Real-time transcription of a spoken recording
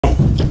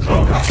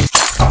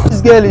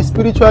This girl is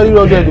spiritually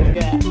rugged.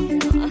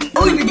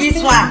 Who be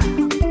this one?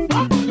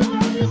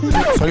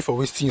 Sorry for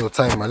wasting your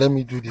time, man. Let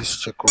me do this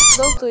checkup.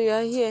 Doctor, you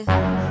are here.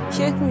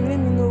 Check me, let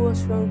me know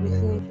what's wrong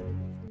with me.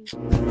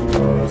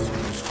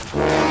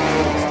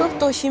 Stop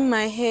touching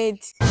my head.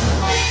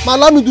 Man,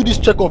 let me do this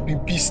checkup in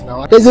peace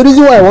now. There's a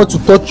reason why I want to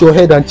touch your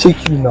head and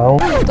check you now.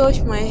 Don't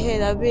touch my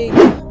head, I beg.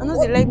 I know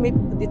they like make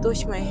people they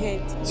touch my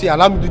head. See,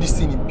 allow me do this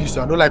thing in peace.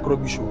 So I don't like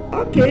rubbish.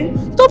 Okay.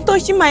 Stop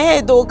touching my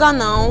head, Oga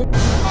now.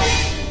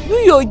 Do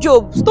your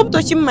job. Stop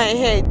touching my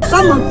head.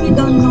 Some of you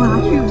don't know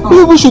how to talk.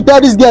 People should tell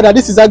this girl that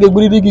this is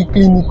Agegburi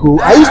clinic.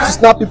 I used to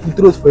snap people's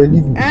throats for a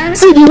living.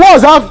 See, the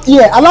walls have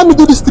here. Allow me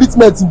do this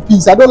treatment in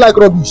peace. I don't like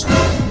rubbish.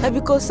 And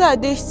because sir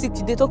they sick,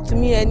 they talk to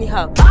me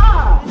anyhow.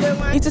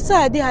 It's a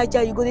sir they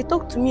haja, you go they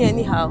talk to me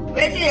anyhow.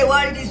 Wait till they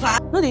want this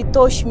one. No, they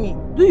touch me.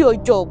 Do your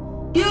job.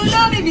 You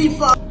know me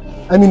before.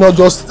 Let me not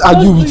just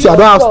argue with you. I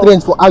don't have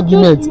strength for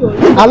argument.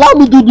 Allow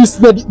me do this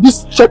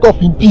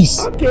checkup in peace.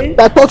 Okay. If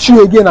I touch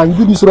you again and you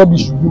do this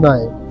rubbish, you do now.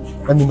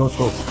 Let me not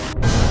talk.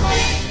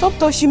 Stop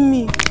touching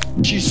me.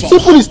 Jesus.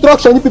 Simple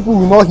instruction, any people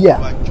will not hear.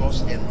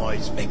 Just a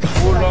noise maker.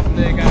 Pull up,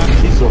 nigga.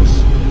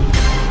 Jesus.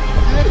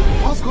 Hey,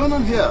 what's going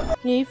on here?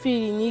 You feel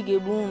you need a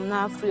boom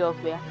now free up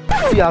here.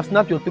 See, I'll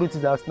snap your throat.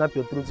 I'll snap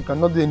your throat. You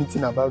cannot do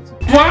anything about it.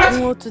 You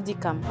go to the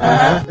camp.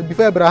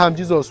 Before Abraham,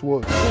 Jesus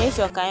was. Yes,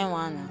 your kind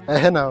one.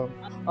 Now.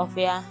 Of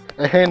here.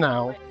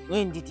 Now.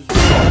 When did it?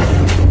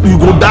 You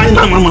go die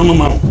now,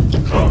 mama.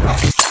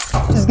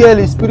 This girl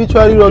is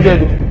spiritually rugged.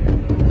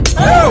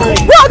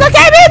 Bro, the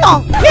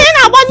cabin. You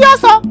know what you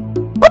saw?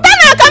 But then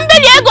I can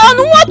barely go on.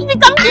 What did you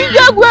come to do? You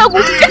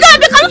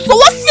can't become so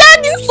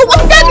sad.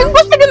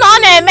 What's going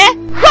on,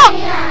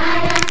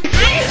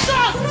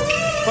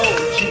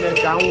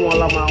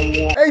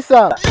 Hey,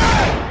 sir.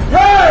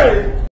 Hey!